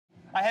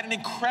I had an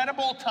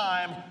incredible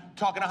time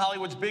talking to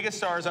Hollywood's biggest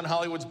stars on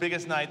Hollywood's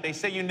biggest night. They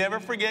say you never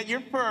forget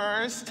your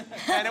first,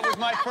 and it was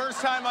my first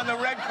time on the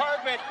red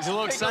carpet. He's a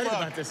little excited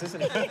about this,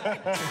 isn't he?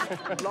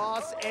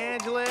 Los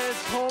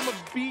Angeles, home of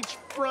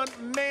beachfront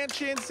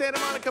mansion, Santa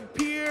Monica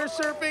Pier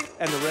surfing,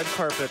 and the red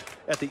carpet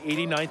at the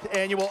 89th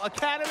Annual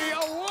Academy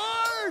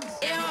Awards.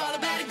 You're all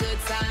about a good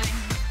time.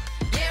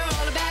 You're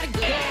all about a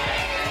good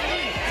time.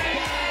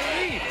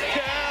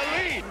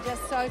 Kelly! I'm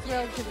just so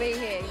thrilled to be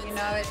here. You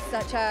know, it's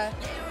such a,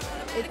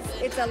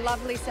 it's a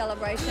lovely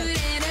celebration. Good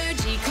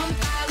energy, come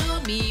follow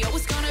me. Oh,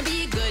 it's gonna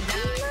be a good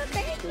night.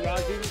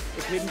 Raji,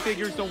 if Hidden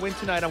Figures don't win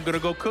tonight, I'm gonna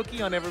go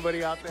cookie on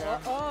everybody out there.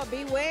 Oh,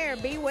 beware,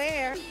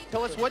 beware.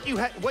 Tell us what you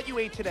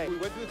ate today. We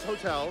went to this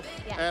hotel,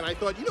 and I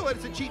thought, you know what,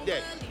 it's a cheat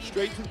day.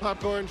 Straight to the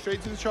popcorn,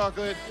 straight to the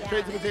chocolate,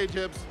 straight to the potato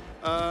chips.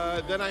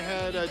 Then I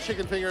had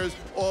chicken fingers,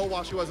 all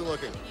while she wasn't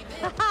looking.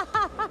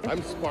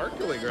 I'm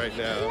sparkling right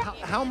now.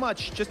 How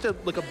much, just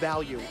like a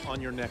value on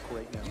your neck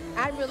right now?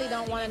 I really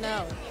don't want to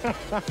know.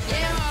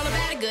 You're all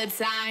about a good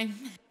time.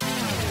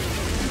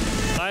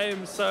 I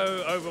am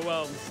so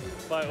overwhelmed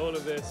by all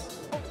of this.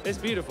 It's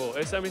beautiful.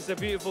 It's a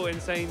beautiful,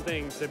 insane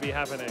thing to be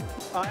happening.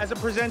 As a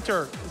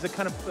presenter, is it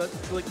kind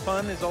of like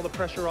fun? Is all the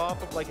pressure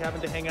off of like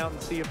having to hang out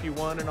and see if you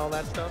won and all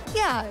that stuff?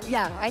 Yeah.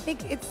 I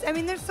think I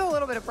mean, there's still a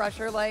little bit of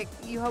pressure. Like,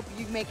 you hope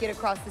you make it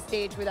across the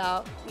stage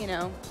without, you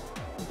know,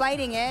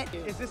 biting it.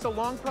 Is this a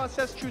long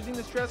process choosing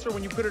this dress, or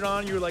when you put it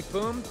on, you're like,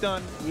 boom,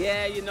 done?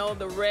 Yeah, you know,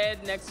 the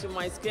red next to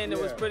my skin,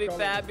 it was pretty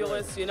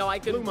fabulous. You know, I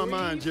could Blew my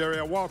mind, Jerry.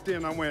 I walked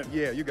in, I went,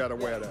 yeah, you gotta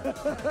wear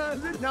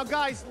that. Now,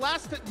 guys,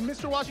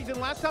 Mr. Washington,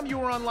 last time you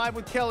were on Live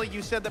with Kelly,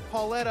 you said that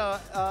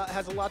Pauletta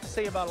has a lot to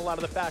say about a lot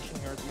of the fashion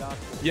here at the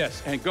Oscars.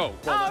 Yes, and go.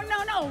 Oh,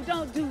 no,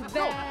 don't do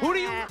that. Who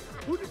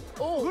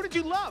did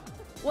you love?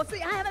 Well,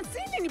 see, I haven't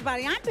seen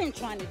anybody. I've been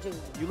trying to do it.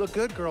 You look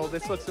good, girl.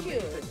 This looks Thank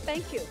amazing. you.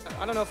 Thank you.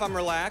 I don't know if I'm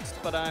relaxed,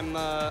 but I'm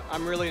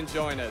really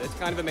enjoying it. It's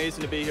kind of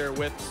amazing to be here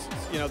with,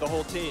 you know, the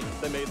whole team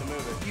that made the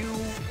movie.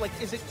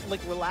 Is it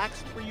like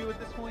relaxed for you at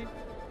this point?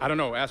 I don't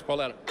know. Ask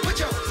Pauletta. Put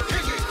your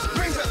pinky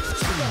rings up to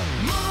the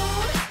moon.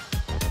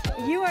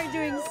 You are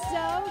doing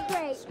so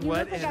great. You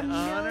What look like an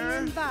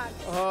honor. $1,000,000.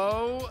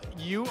 Oh,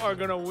 you are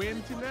gonna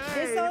win tonight.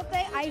 This whole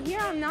thing, I hear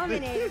I'm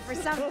nominated for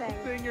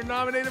something. You're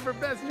nominated for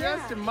Best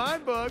Dressed in my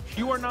book.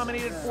 You are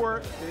nominated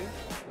for...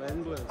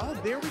 Oh,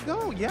 there we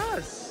go,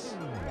 yes.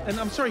 And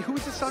I'm sorry, who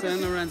is this soccer San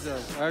team? Lorenzo,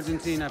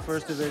 Argentina,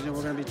 first division.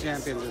 We're going to be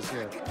champions this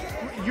year.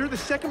 You're the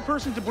second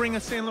person to bring a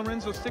San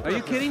Lorenzo sticker. Are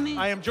you kidding me?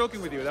 I am joking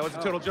with you. That was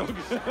a total joke.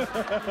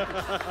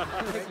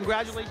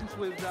 Congratulations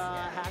with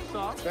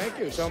Hacksaw. Thank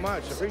you so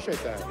much. Appreciate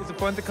that. Is it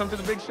fun to come to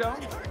the big show?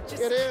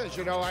 It is.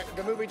 You know,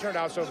 the movie turned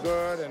out so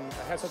good, and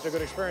I had such a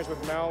good experience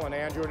with Mel and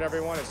Andrew and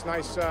everyone. It's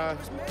nice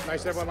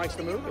nice everyone likes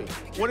the movie.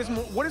 What is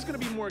going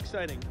to be more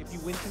exciting, if you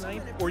win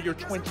tonight or your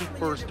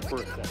 21st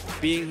birthday?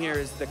 Being here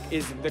is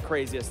the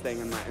craziest thing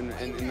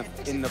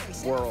in the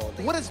world.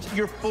 What is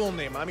your full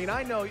name? I mean,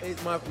 I know...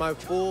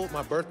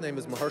 My birth name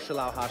is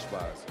Mahershala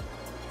Hashbaz,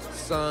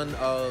 son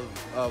of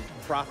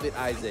Prophet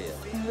Isaiah.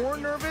 More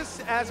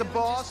nervous as a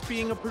boss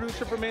being a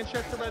producer for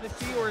Manchester by the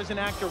Sea, or as an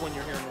actor when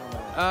you're here normally?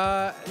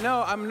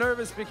 No, I'm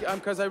nervous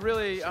because I'm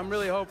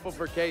really hopeful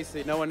for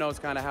Casey. No one knows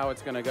kind of how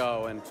it's going to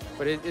go,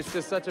 but it's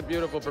just such a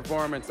beautiful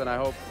performance, and I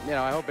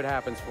hope it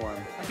happens for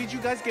him. Did you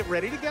guys get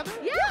ready together?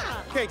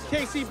 Yeah. Okay,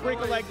 Casey, break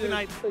a leg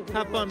tonight.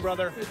 Have fun,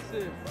 brother.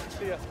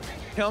 See ya.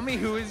 Tell me,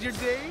 who is your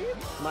date?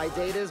 My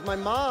date is my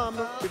mom.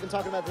 We've been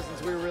talking about this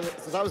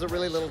since I was a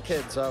really little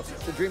kid, so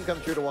it's a dream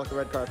come true to walk the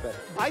red carpet.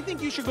 I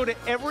think you should go to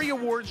every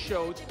award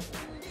show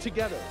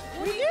together.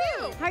 We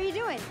do. How are you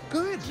doing?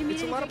 Good. Did you meet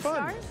it's a any lot of big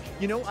fun. stars?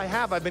 You know, I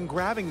have. I've been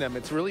grabbing them.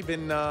 It's really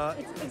been...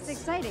 It's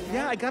exciting, right?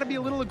 Yeah, I got to be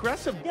a little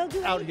aggressive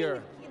out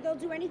here. They'll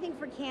do anything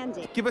for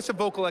candy. Give us a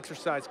vocal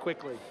exercise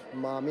quickly.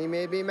 Mommy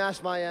made me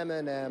mash my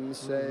M&M's,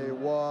 say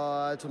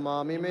what?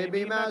 Mommy made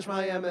me mash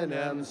my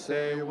M&M's,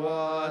 say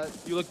what?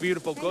 You look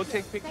beautiful. Go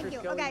take pictures, Thank you.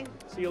 Kelly. Okay.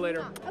 See you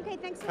later. Okay,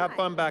 thanks so Have much.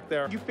 fun back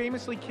there. You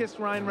famously kissed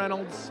Ryan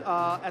Reynolds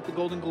at the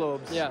Golden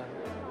Globes. Yeah.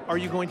 Are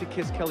you going to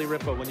kiss Kelly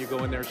Ripa when you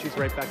go in there? She's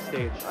right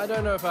backstage. I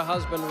don't know if her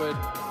husband would.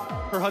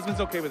 Her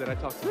husband's okay with it. I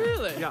talked to him.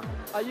 Really? Yeah.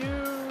 Are you?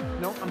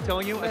 No, I'm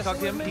telling you. I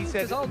talked to him. messing He with me?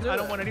 said, 'Cause I'll do I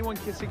don't it. want anyone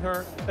kissing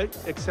her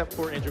except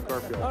for Andrew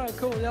Garfield. All right,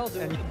 cool. Yeah, I'll do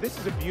And it. this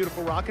is a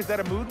beautiful rock. Is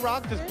that a mood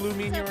rock? Does blue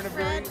mean you're in a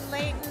very... red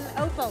Leighton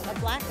opal, a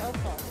black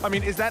opal. I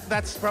mean,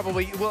 that's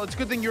probably... Well, it's a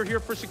good thing you're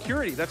here for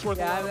security. That's worth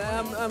a lot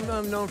of money.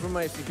 I'm known for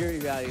my security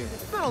value.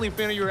 I'm not only a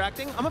fan of your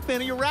acting, I'm a fan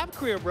of your rap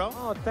career, bro.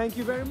 Oh, thank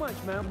you very much,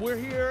 man. We're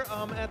here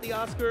at the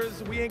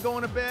Oscars. We ain't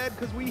going to bed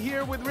because we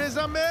here with Riz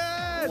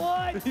Ahmed. What?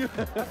 I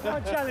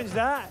can't challenge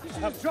that. You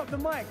should just drop the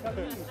mic.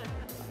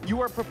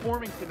 You are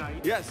performing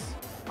tonight. Yes.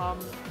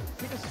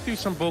 Take us through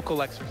some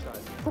vocal exercise.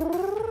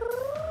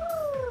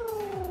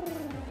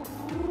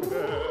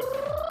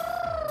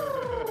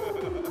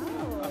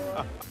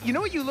 You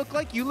know what you look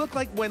like? You look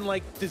like when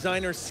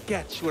designers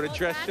sketch what a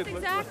dress should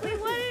look like. That's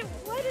exactly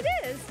what it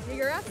is.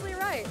 You're absolutely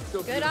right. So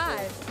Good beautiful.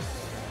 eye.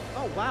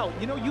 Oh, wow.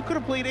 You know, you could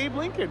have played Abe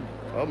Lincoln.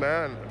 Oh,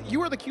 man.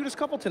 You are the cutest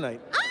couple tonight.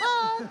 Oh!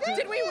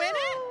 Did we win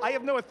it? I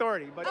have no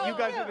authority, but you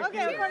guys are the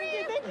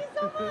Okay, thank you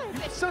so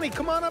much. Sonny,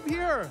 come on up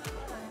here.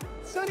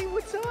 Sonny,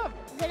 what's up?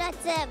 Good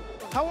at them.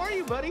 How are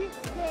you, buddy? Good.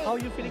 How are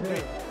you feeling?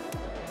 Great.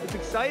 It's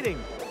exciting.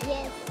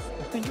 Yes.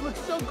 You look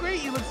so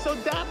great. You look so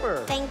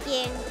dapper. Thank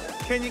you.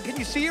 Can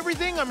you see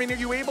everything? I mean, are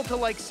you able to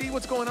like see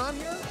what's going on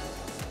here?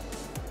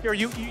 Here,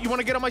 you want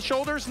to get on my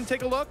shoulders and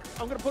take a look?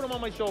 I'm gonna put them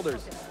on my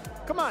shoulders.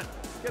 Come on,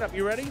 get up.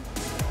 You ready?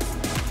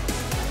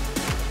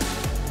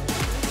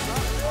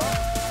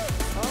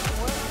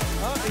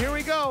 Here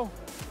we go.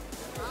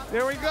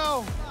 There we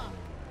go.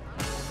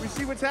 We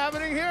see what's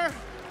happening here?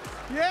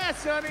 Yeah,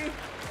 Sonny.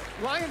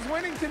 Lion's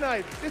winning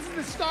tonight. This is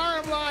the star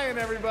of Lion,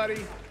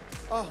 everybody.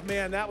 Oh,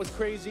 man, that was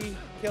crazy.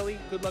 Kelly,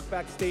 good luck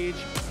backstage.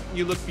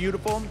 You look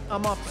beautiful.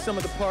 I'm off to some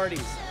of the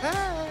parties. Hey.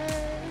 That's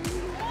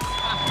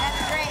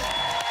great.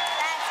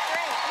 That's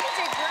great. You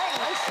did great.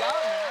 Nice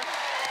job,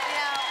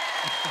 man.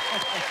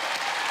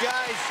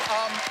 Guys,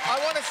 I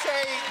want to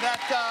say that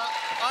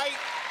I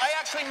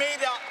actually made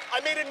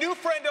a new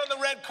friend on the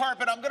red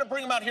carpet. I'm going to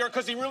bring him out here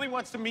because he really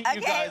wants to meet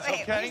you guys,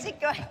 wait, okay? where's he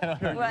going? Are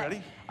you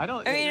ready? I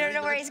mean, you don't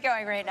know where he's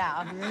going right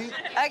now.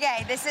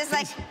 Okay, this is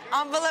like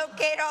envelope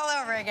Kate all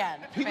over again.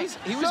 He was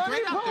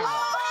great out there.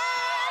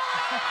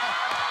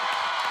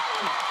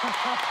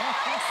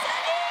 Hi,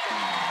 Sonny.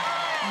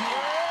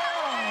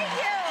 How are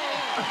you?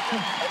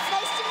 It's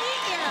nice to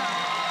meet you.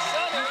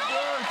 Sonny,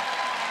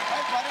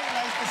 hi, buddy.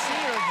 Nice to see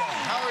you again.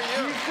 How are you?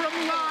 You're from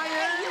Lion.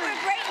 Hey, you were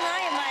great in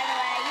Lion, by the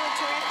way. You were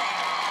terrific.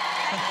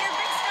 You're a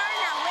big star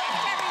now. Wave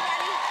to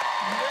everybody.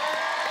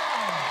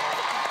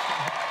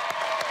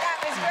 That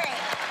was great.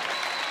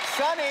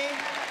 Sonny,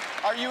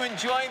 are you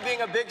enjoying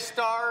being a big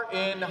star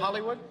in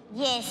Hollywood?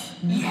 Yes.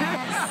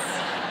 Yes.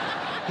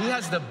 He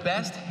has the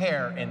best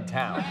hair in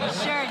town.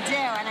 Sure do,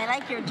 and I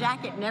like your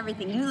jacket and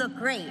everything. You look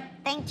great.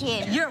 Thank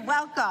you. You're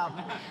welcome.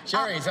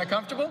 Sherry, is that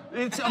comfortable?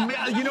 It's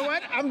you know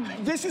what?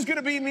 This is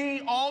gonna be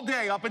me all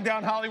day up and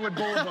down Hollywood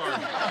Boulevard. All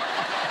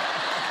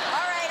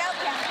right,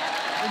 okay.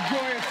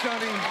 Enjoy it,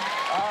 Sonny.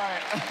 All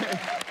right.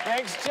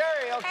 Thanks,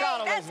 Jerry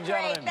O'Connell, Hey, ladies that's and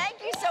great. gentlemen. Thank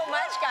you so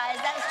much, guys.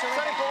 That was terrific.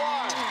 Sonny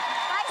Pawar.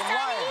 Bye,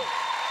 Sonny.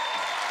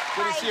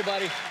 Good Bye. to see you,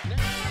 buddy.